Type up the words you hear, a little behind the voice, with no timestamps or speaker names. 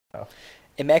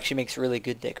It actually makes really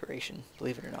good decoration,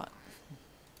 believe it or not.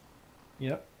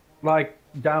 Yep. Like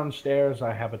downstairs,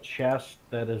 I have a chest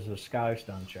that is a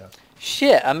skystone chest.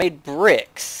 Shit, I made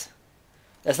bricks.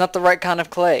 That's not the right kind of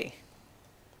clay.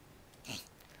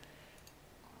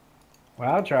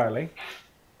 Wow, Charlie.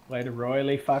 Way to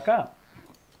royally fuck up.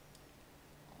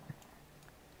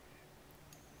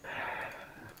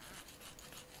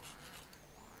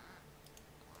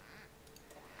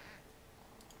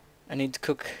 I need to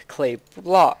cook clay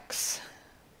blocks.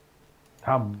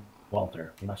 Come,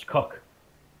 Walter. You must cook.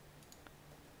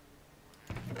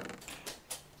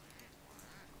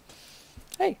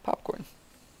 Hey, popcorn.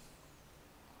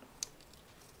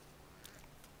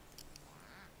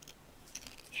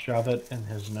 Shove it in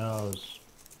his nose.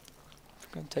 If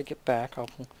I'm gonna take it back, I'll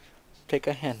take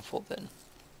a handful then.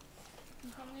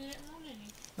 You probably didn't want any.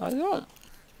 I don't.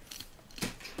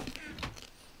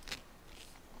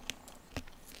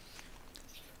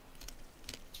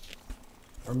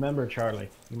 Remember, Charlie,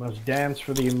 you must dance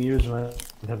for the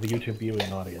amusement of the YouTube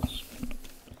viewing audience.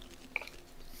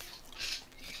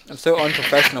 I'm so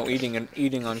unprofessional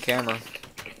eating on camera.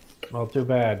 Well, too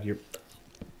bad.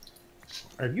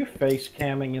 Are you face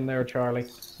camming in there, Charlie?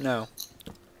 No.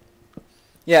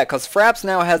 Yeah, because Fraps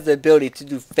now has the ability to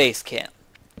do face cam.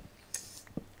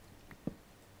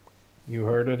 You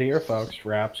heard it here, folks.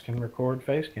 Raps can record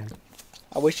face cam.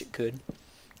 I wish it could.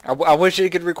 I wish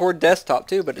it could record desktop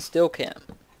too, but it still can't.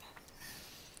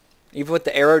 Even with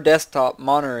the Aero desktop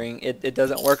monitoring, it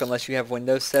doesn't work unless you have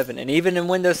Windows 7. And even in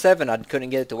Windows 7, I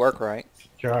couldn't get it to work right.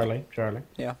 Charlie.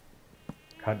 Yeah.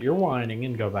 Cut your whining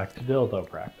and go back to dildo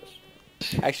practice.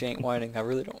 Actually, ain't whining. I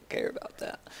really don't care about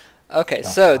that. Okay,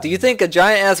 so do you think a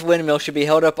giant-ass windmill should be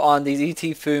held up on these ET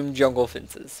Foom jungle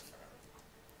fences?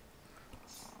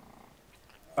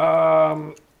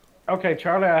 Okay,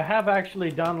 Charlie, I have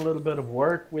actually done a little bit of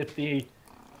work with the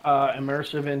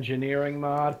immersive engineering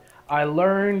mod. I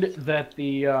learned that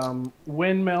the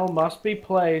windmill must be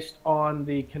placed on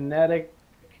the kinetic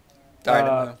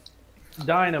dynamo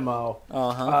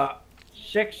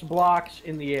 6 blocks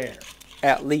in the air.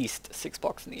 At least 6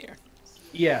 blocks in the air.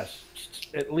 Yes,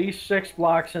 at least 6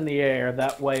 blocks in the air.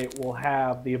 That way it will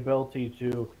have the ability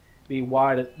to be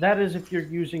wide. That is if you're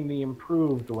using the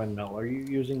improved windmill. Are you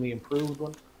using the improved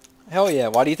one? Hell yeah.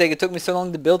 Why do you think it took me so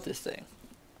long to build this thing?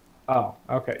 Oh,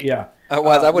 okay, yeah.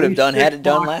 Otherwise, I would have had it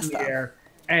done last time.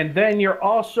 And then you're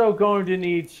also going to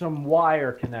need some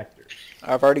wire connectors.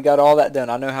 I've already got all that done.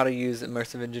 I know how to use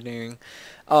immersive engineering.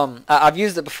 I've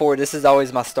used it before. This is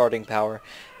always my starting power.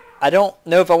 I don't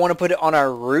know if I want to put it on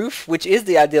our roof, which is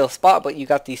the ideal spot, but you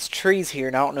got these trees here,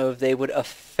 and I don't know if they would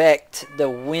affect the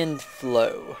wind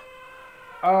flow.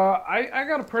 I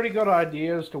got a pretty good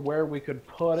idea as to where we could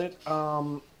put it.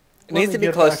 It needs to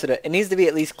be close to the. It needs to be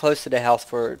at least close to the house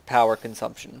for power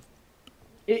consumption.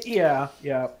 Yeah.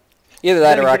 Either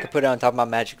that, or I could put it on top of my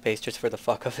magic base just for the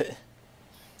fuck of it.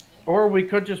 Or we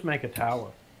could just make a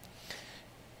tower.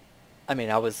 I mean,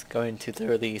 I was going to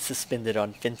literally suspend it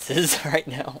on fences right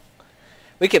now.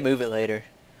 We can move it later.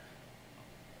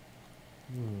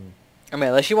 I mean,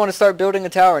 unless you want to start building a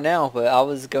tower now, but I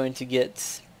was going to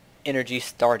get energy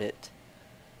started.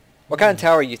 What kind of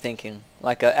tower are you thinking?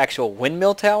 Like an actual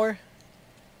windmill tower?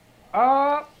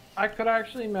 I could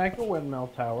actually make a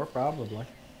windmill tower, probably.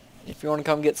 If you want to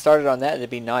come get started on that, it'd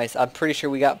be nice. I'm pretty sure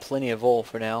we got plenty of wool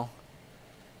for now.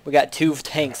 We got 2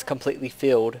 tanks completely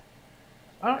filled.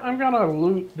 I'm gonna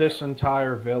loot this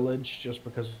entire village just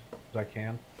because I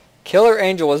can. Killer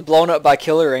Angel was blown up by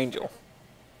Killer Angel.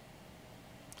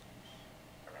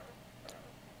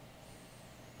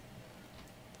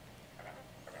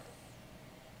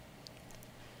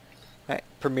 Alright,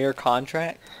 Premier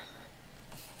contract.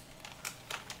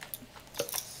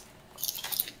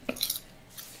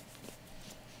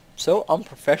 So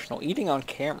unprofessional, eating on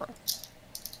camera.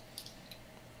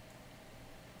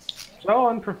 So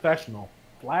unprofessional.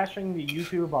 Flashing the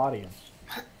YouTube audience.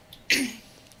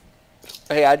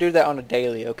 Hey, I do that on a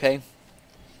daily, okay?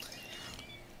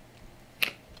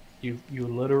 You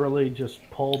literally just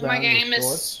pull down My game your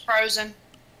sword? is frozen.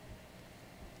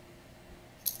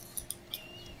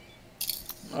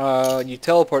 You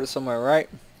teleported somewhere, right?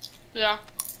 Yeah.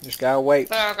 Just gotta wait.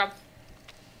 There I go.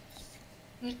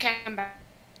 You came back.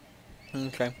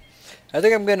 Okay. I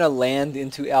think I'm gonna land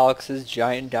into Alex's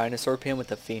giant dinosaur pen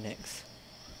with a phoenix.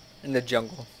 In the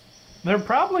jungle. They're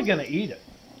probably gonna eat it.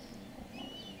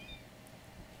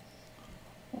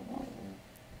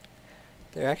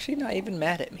 They're actually not even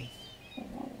mad at me.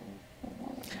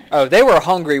 Oh, they were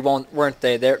hungry, weren't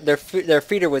they? Their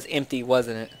feeder was empty,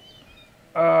 wasn't it?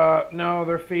 No,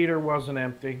 their feeder wasn't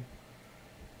empty.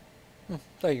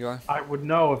 There you are. I would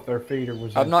know if their feeder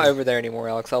was I'm not empty. over there anymore,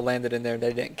 Alex. I landed in there.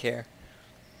 They didn't care.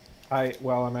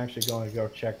 Well, I'm actually going to go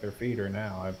check their feeder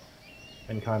now. I've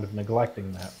been kind of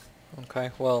neglecting that.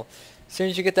 Okay, well, as soon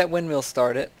as you get that windmill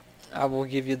started, I will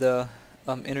give you the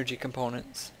energy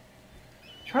components.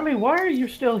 Charlie, why are you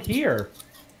still here?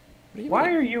 What do you Why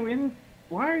mean? are you in?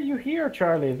 Why are you here,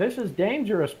 Charlie? This is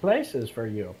dangerous places for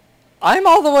you. I'm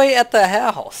all the way at the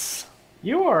house.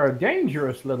 You are a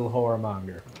dangerous little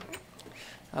whoremonger.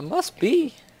 I must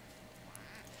be.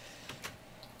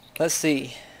 Let's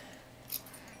see.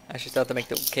 I should start to make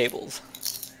the cables.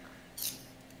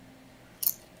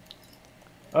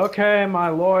 Okay, my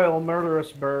loyal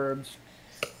murderous birds.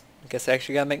 I guess I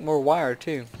actually gotta make more wire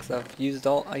too, because I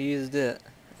used it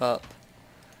up.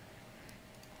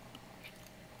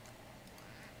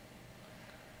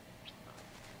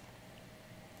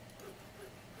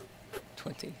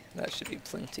 That should be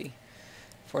plenty.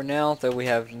 For now, though we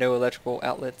have no electrical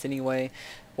outlets anyway.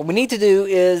 What we need to do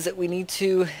is we need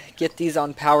to get these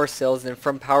on power cells, and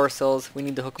from power cells we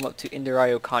need to hook them up to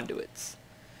Ender conduits.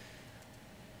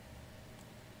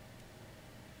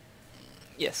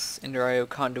 Yes, Ender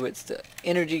conduits. The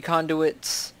energy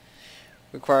conduits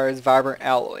requires vibrant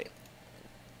alloy,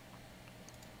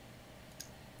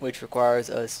 which requires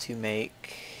us to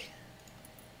make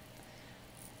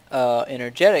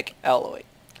energetic alloy,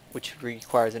 which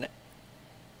requires an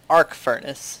arc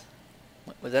furnace.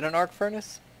 Was that an arc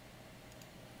furnace?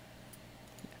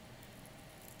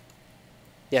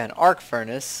 Yeah, an arc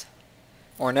furnace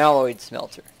or an alloyed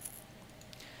smelter.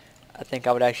 I think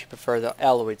I would actually prefer the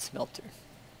alloyed smelter.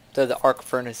 Though the arc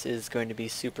furnace is going to be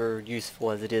super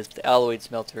useful as it is, the alloyed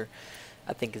smelter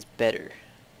I think is better.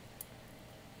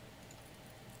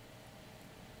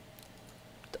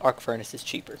 The arc furnace is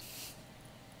cheaper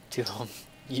to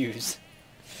use.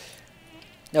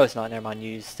 No, it's not. Never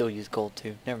mind. Still use gold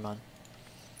too. Never mind.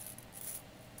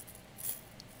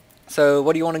 So,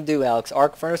 what do you want to do, Alex?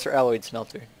 Arc furnace or alloyed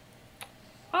smelter?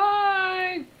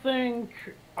 I think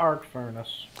arc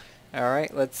furnace.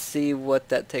 Alright, let's see what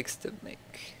that takes to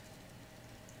make.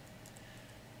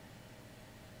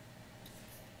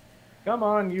 Come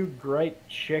on, you great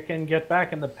chicken. Get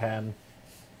back in the pen.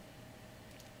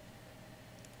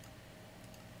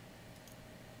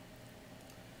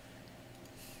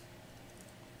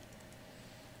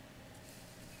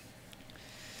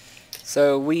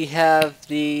 So we have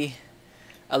the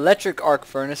electric arc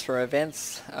furnace for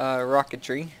advanced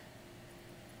rocketry,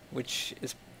 which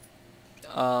is,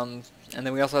 and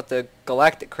then we also have the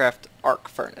Galactic Craft arc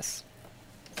furnace,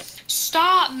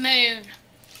 Stop, Moon.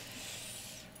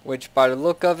 which by the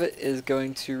look of it is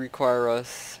going to require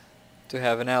us to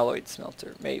have an alloyed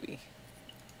smelter, maybe.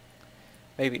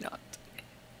 Maybe not.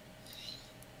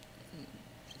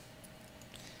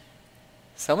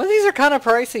 Some of these are kind of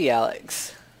pricey,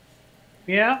 Alex.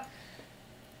 Yeah?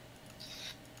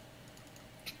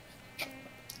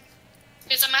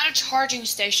 It's I'm at a charging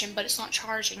station, but it's not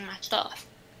charging my stuff.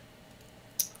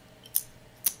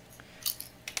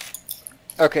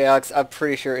 Okay, Alex, I'm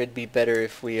pretty sure it'd be better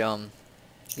if we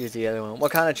use the other one.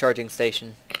 What kind of charging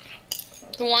station?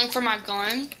 The one for my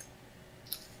gun.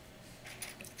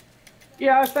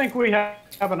 Yeah, I think we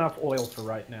have enough oil for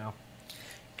right now.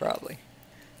 Probably.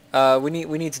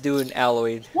 We need to do an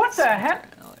alloyed. What the heck?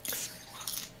 Alex.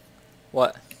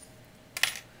 What?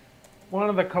 One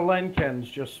of the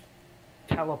Kalenkins just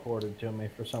teleported to me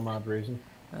for some odd reason.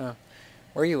 Oh,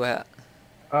 where are you at?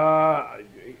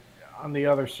 On the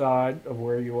other side of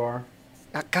where you are.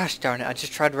 Ah, gosh darn it! I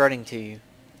just tried running to you.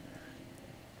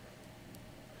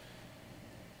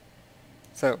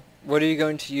 So, what are you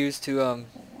going to use to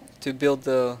build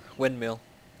the windmill?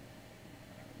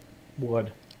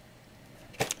 Wood.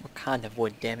 What kind of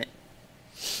wood? Damn it!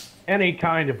 Any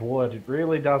kind of wood. It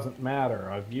really doesn't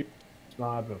matter. I've used this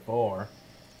mod before.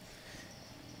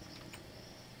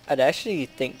 I'd actually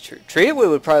think tree wood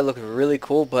would probably look really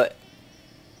cool, but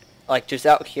like just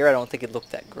out here, I don't think it'd look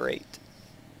that great.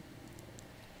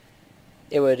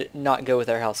 It would not go with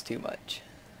our house too much.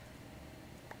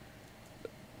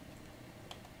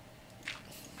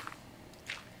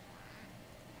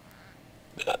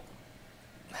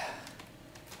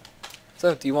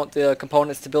 So, do you want the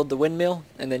components to build the windmill,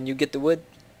 and then you get the wood?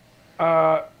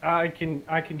 I can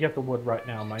get the wood right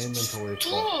now. My inventory is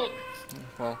full. Dude,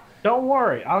 Well, Don't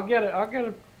worry. I'll get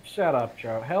it set up,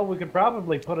 Joe. Hell, we could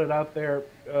probably put it out there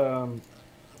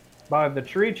by the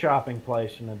tree chopping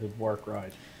place and it'd work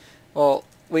right. well,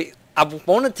 I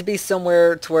want it to be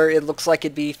somewhere to where it looks like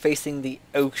it'd be facing the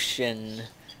ocean.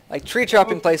 Like, tree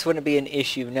chopping place wouldn't be an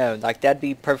issue, no. Like, that'd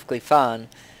be perfectly fine.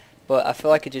 But I feel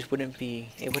like it just wouldn't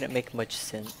make much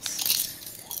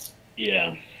sense.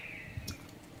 Yeah.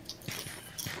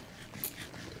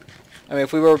 I mean,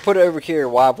 if we were to put it over here,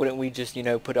 why wouldn't we just, you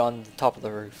know, put it on the top of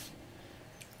the roof?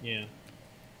 Yeah.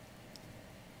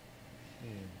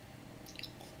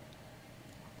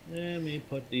 Let me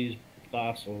put these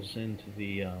fossils into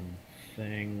the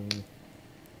thing.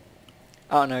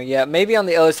 I don't know, yeah, maybe on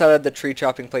the other side of the tree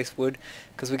chopping place would,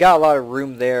 because we got a lot of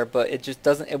room there, but it just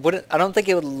doesn't, it wouldn't, I don't think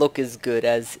it would look as good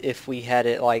as if we had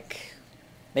it, like,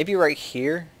 maybe right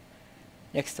here,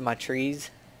 next to my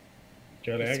trees.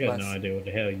 Charlie, I got no idea what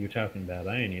the hell you're talking about.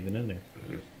 I ain't even in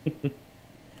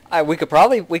there. We could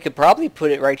probably put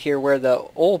it right here where the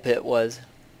oil pit was.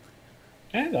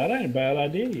 Hey, that ain't a bad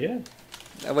idea, yeah.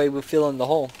 That way we'll fill in the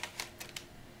hole.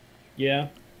 Yeah.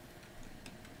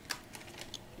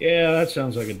 Yeah, that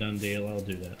sounds like a done deal. I'll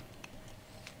do that.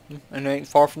 And it ain't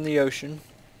far from the ocean.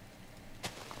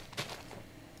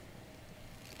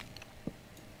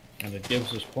 And it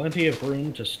gives us plenty of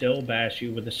room to still bash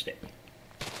you with a stick.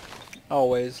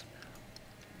 Always.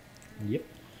 Yep.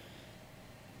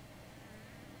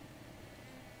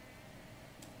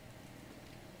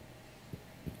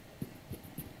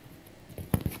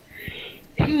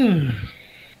 I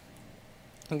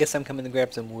guess I'm coming to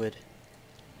grab some wood.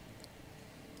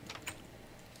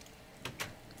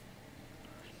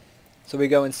 So we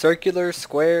go in circular,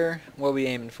 square, what are we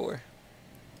aiming for?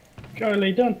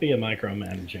 Charlie, don't be a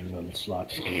micromanaging little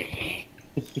slut.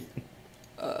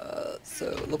 So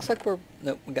it looks like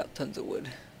nope, we got tons of wood.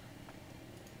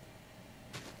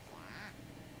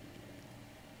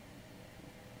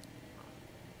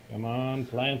 Come on,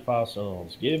 plant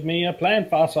fossils. Give me a plant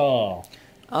fossil.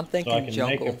 I'm thinking so I can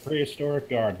jungle. make a prehistoric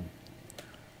garden.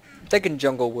 I'm thinking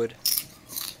jungle wood.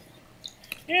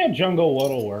 Yeah, jungle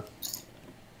wood'll work.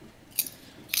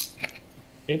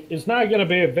 It's not going to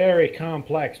be a very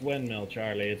complex windmill,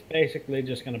 Charlie. It's basically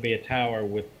just going to be a tower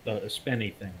with a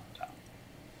spinny thing on top.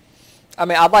 I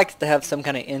mean, I'd like to have some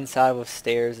kind of inside with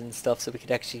stairs and stuff so we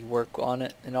could actually work on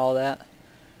it and all that.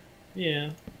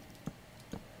 Yeah.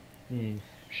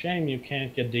 Shame you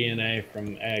can't get DNA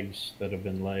from eggs that have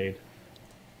been laid.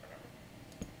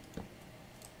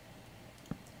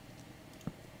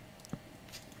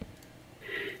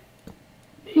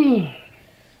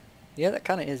 Yeah, that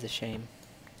kind of is a shame.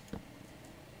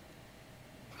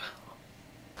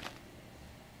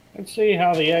 Let's see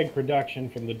how the egg production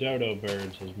from the dodo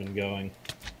birds has been going.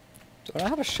 Do I not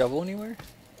have a shovel anywhere?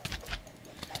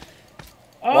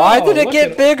 Oh, why did it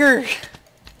get bigger?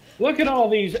 Look at all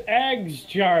these eggs,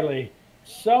 Charlie.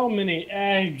 So many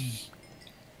eggs.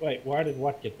 Wait, why did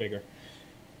what get bigger?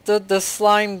 The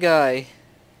slime guy.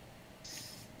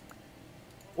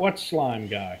 What slime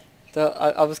guy?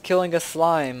 I was killing a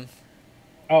slime.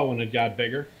 Oh, and it got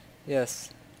bigger?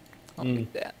 Yes. I'll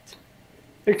make that.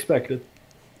 Expected.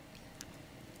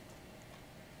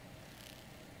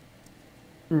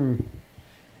 I'm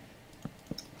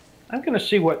going to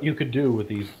see what you could do with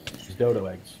these dodo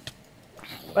eggs.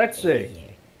 Let's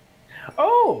see.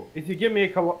 Oh, if you give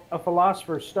me a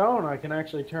philosopher's stone, I can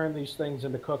actually turn these things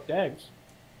into cooked eggs.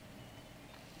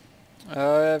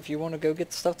 If you want to go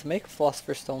get the stuff to make a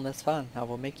philosopher's stone, that's fine. I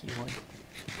will make you one.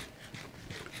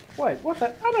 Wait, what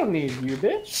the? I don't need you,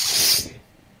 bitch.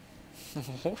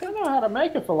 I know how to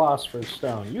make a philosopher's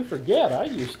stone. You forget, I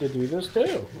used to do this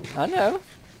too. I know.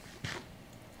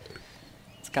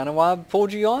 That's kind of why I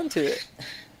pulled you onto it.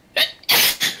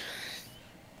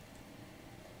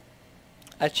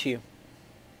 That's you.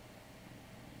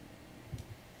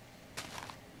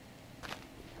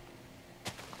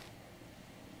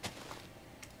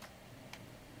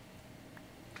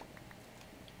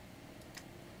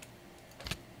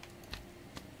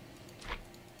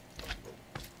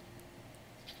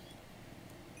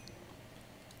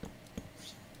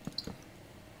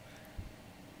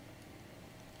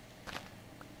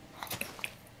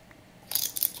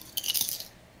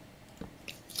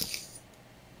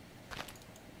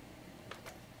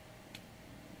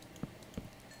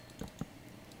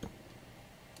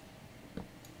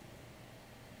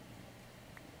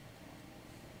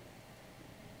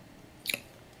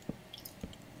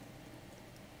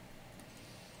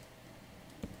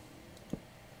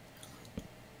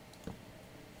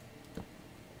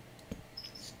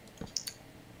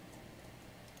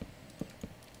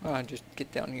 I'll just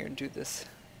get down here and do this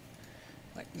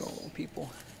like normal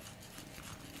people.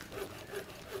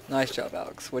 Nice job,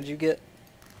 Alex. What'd you get?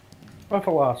 A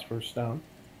philosopher's stone.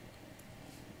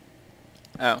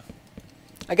 Oh.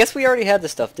 I guess we already had the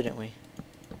stuff, didn't we?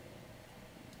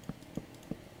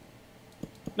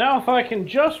 Now, if I can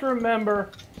just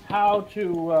remember how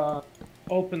to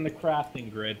open the crafting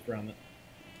grid from it.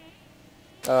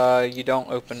 You don't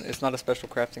open, it's not a special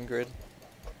crafting grid.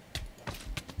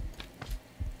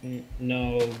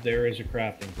 No, there is a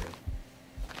crafting grid.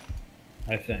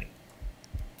 I think.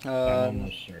 I'm Um,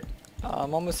 almost certain.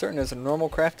 I'm almost certain there's a normal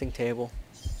crafting table.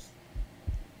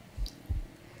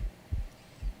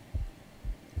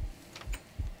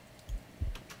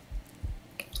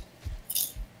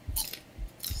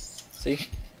 See?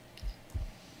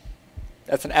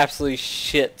 That's an absolutely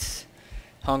shit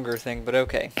hunger thing, but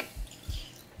okay.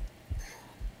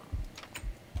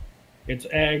 It's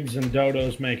eggs and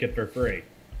dodos make it for free.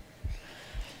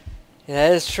 Yeah,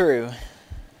 that is true.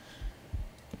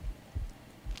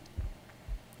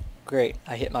 Great,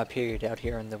 I hit my period out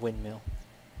here in the windmill.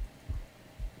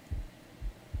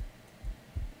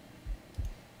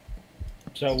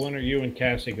 So when are you and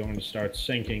Cassie going to start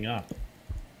syncing up?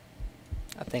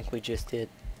 I think we just did.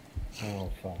 Oh,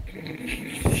 fuck.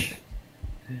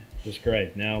 That's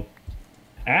great. Now...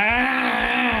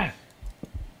 Ah!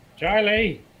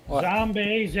 Charlie! What?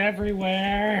 Zombies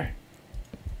everywhere!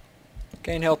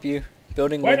 Can't help you.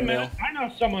 Building Wait a windmill. minute. I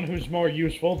know someone who's more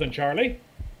useful than Charlie.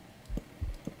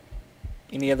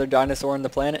 Any other dinosaur on the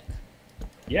planet?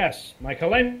 Yes, my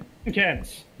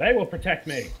Kalinkins. They will protect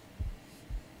me.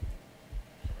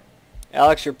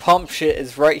 Alex, your pump shit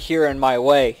is right here in my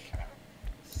way.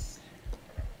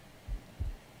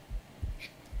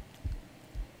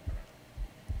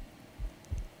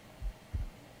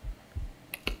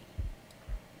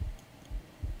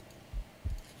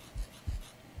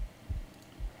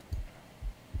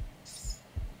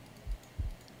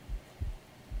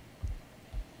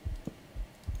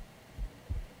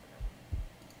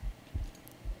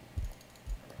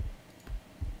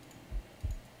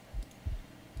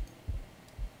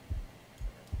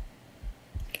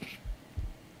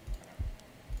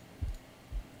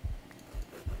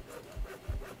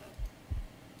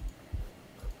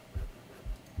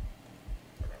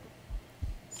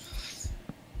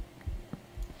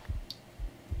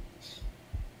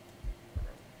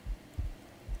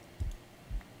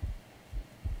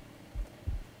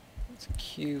 It's a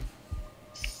Q.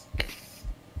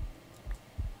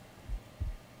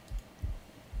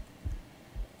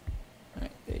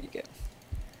 Alright, there you go.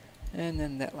 And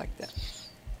then that like that.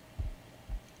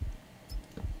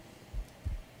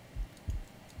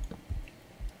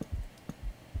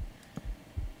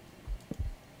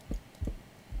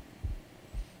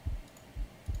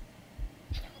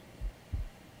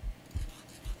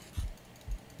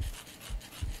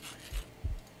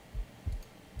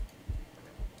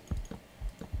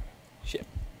 Shit.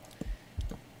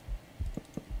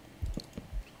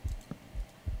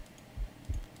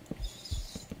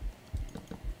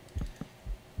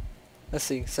 Let's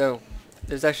see, so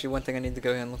there's actually one thing I need to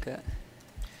go ahead and look at.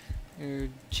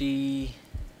 G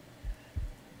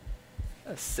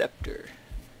a scepter.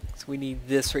 So we need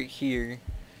this right here,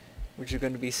 which is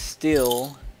going to be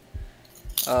still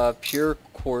pure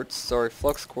quartz, or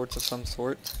flux quartz of some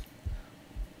sort.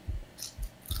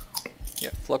 Yeah,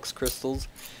 flux crystals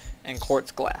and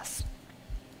quartz glass.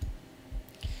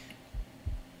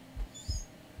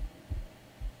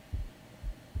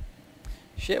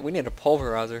 Shit, we need a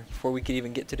pulverizer before we could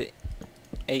even get to the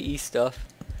AE stuff.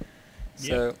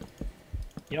 So, Yep.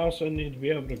 You also need to be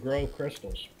able to grow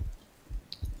crystals.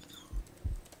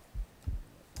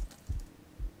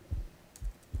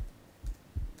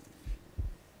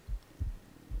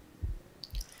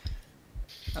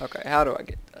 okay, how do I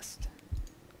get dust?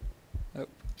 Nope.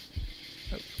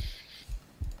 Nope.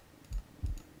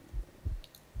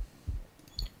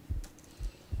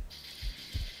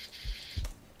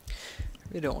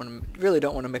 Really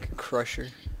don't want to make a crusher.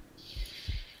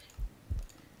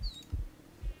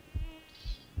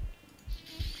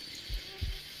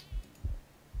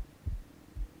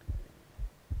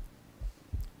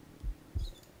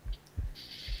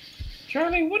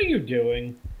 Charlie, what are you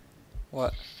doing?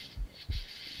 What?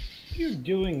 What are you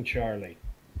doing, Charlie?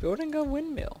 Building a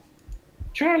windmill.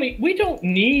 Charlie, we don't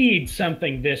need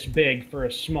something this big for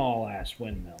a small-ass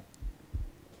windmill.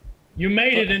 You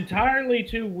made it entirely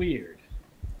too weird.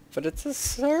 But it's a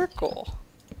circle.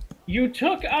 You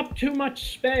took up too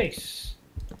much space.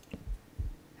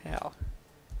 How?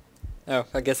 Oh,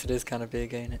 I guess it is kind of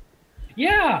big, ain't it?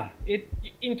 Yeah,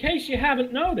 in case you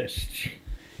haven't noticed.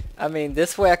 I mean,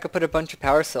 this way I could put a bunch of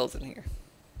power cells in here.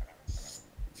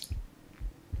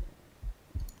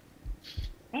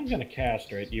 I'm gonna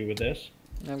castrate you with this.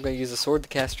 I'm going to use a sword to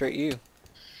castrate you.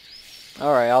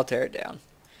 Alright, I'll tear it down.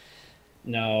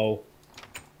 No.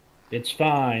 It's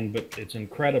fine, but it's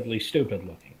incredibly stupid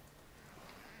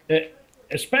looking.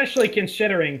 Especially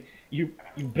considering you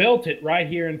built it right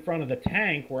here in front of the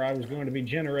tank where I was going to be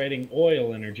generating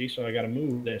oil energy, so I gotta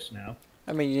move this now.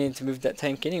 I mean, you need to move that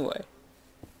tank anyway.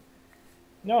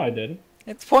 No, I didn't.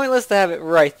 It's pointless to have it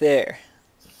right there.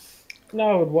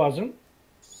 No, it wasn't.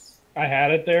 I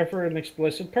had it there for an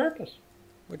explicit purpose.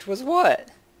 Which was what?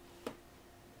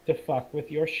 To fuck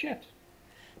with your shit.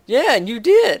 Yeah, and you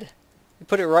did. You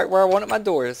put it right where I wanted my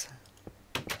doors.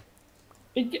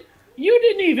 You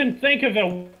didn't even think of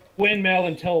a windmill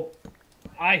until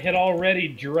I had already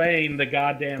drained the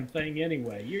goddamn thing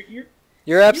anyway.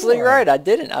 You're absolutely You are- right. I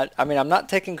didn't. I mean, I'm not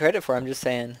taking credit for it. I'm just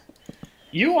saying.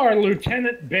 You are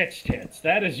Lieutenant Bitch Tits.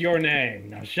 That is your name.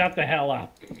 Now shut the hell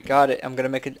up. Got it. I'm gonna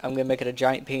make it a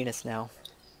giant penis now.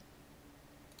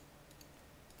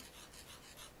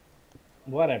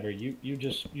 Whatever. You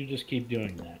just keep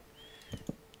doing that.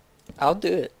 I'll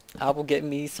do it. I will get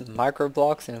me some micro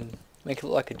blocks and make it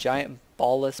look like a giant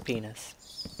ballless penis.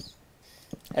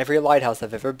 Every lighthouse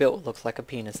I've ever built looks like a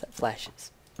penis that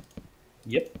flashes.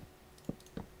 Yep.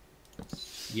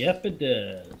 Yep, it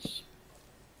does.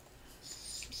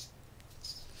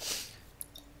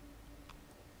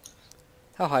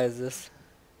 How high is this?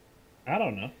 I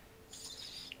don't know.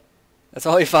 That's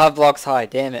only 5 blocks high.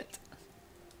 Damn it.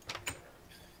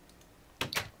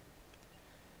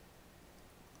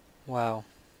 Wow.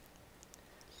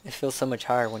 It feels so much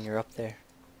higher when you're up there.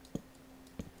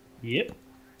 Yep.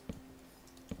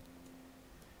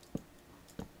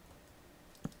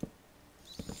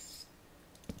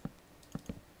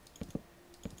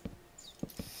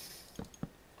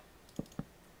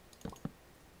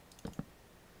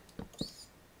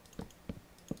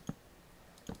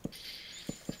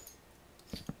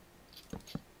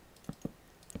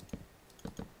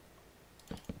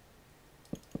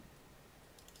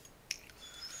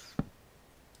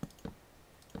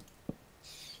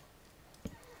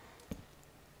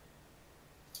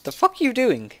 The fuck are you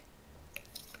doing?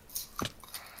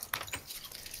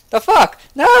 The fuck?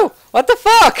 No! What the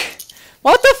fuck?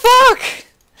 What the fuck?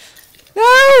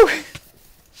 No!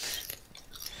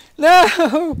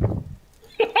 No!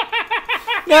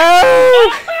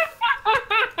 No!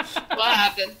 What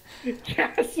happened?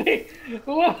 Cassie,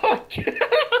 look!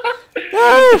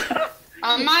 No!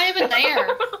 I'm not even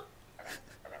there.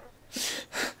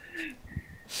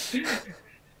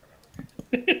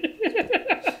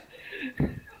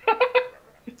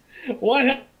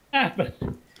 What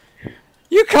happened?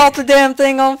 You caught the damn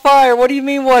thing on fire. What do you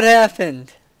mean what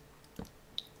happened?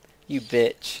 You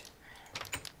bitch.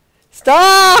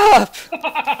 Stop!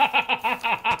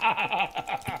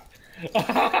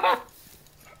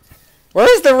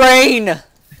 Where's the rain?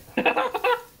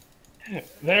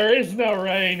 There is no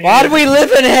rain Why here. do we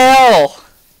live in hell?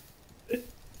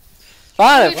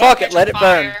 Fine, We fuck don't it. Let it catch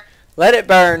burn. fire. Let it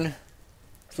burn.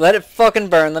 Let it fucking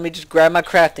burn. Let me just grab my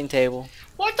crafting table.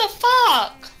 What the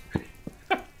fuck?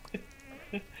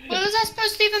 What was that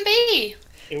supposed to even be?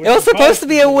 It was supposed to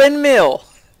be a windmill.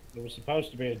 It was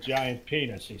supposed to be a giant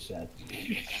penis, he said.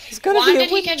 It's gonna Why be a did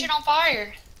he windmill. catch it on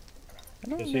fire? I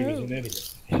don't Because he was know. an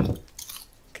idiot.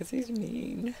 Because he's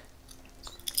mean.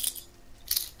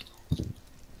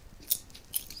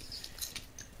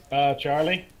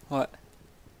 Charlie, What?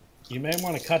 you may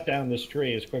want to cut down this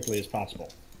tree as quickly as possible.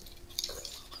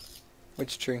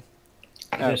 Which tree?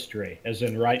 This tree, as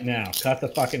in right now. Cut the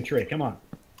fucking tree. Come on.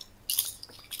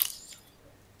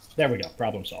 There we go.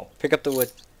 Problem solved. Pick up the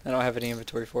wood. I don't have any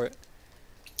inventory for it.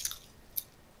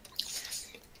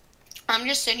 I'm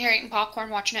just sitting here eating popcorn,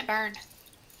 watching it burn.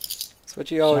 That's what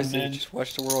you always Some do. men- Just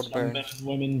watch the world Some burn. men and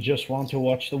women just want to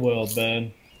watch the world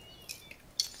burn.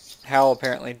 Hal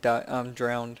apparently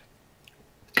drowned.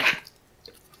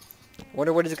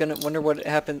 Wonder what is gonna. Wonder what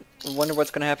happened. Wonder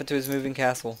what's gonna happen to his moving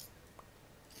castle.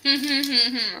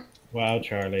 Wow,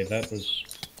 Charlie, that was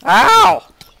Ow!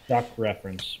 duck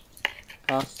reference.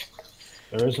 Huh?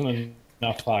 There isn't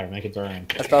enough fire. Make it burn.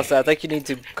 I was about to say, I think you need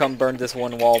to come burn this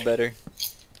one wall better.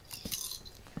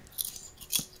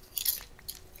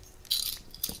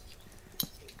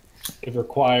 It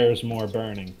requires more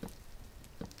burning.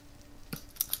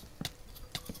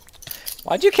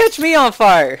 Why'd you catch me on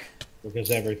fire? Because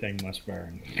everything must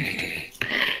burn.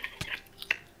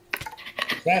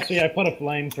 Sassy, I put a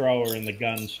flamethrower in the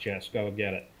gun's chest. Go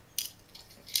get it.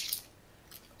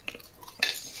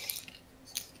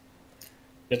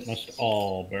 It must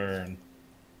all burn.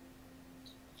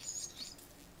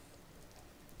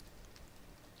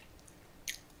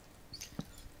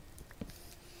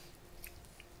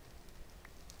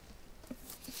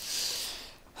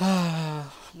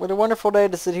 What a wonderful day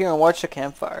to sit here and watch a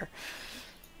campfire.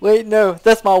 Wait, no,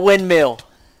 that's my windmill.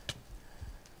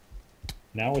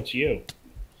 Now it's you.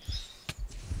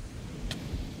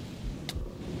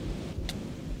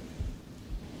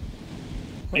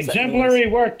 What's that Exemplary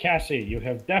work, Cassie. You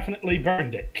have definitely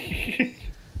burned it.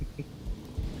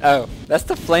 Oh, that's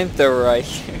the flamethrower right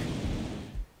here.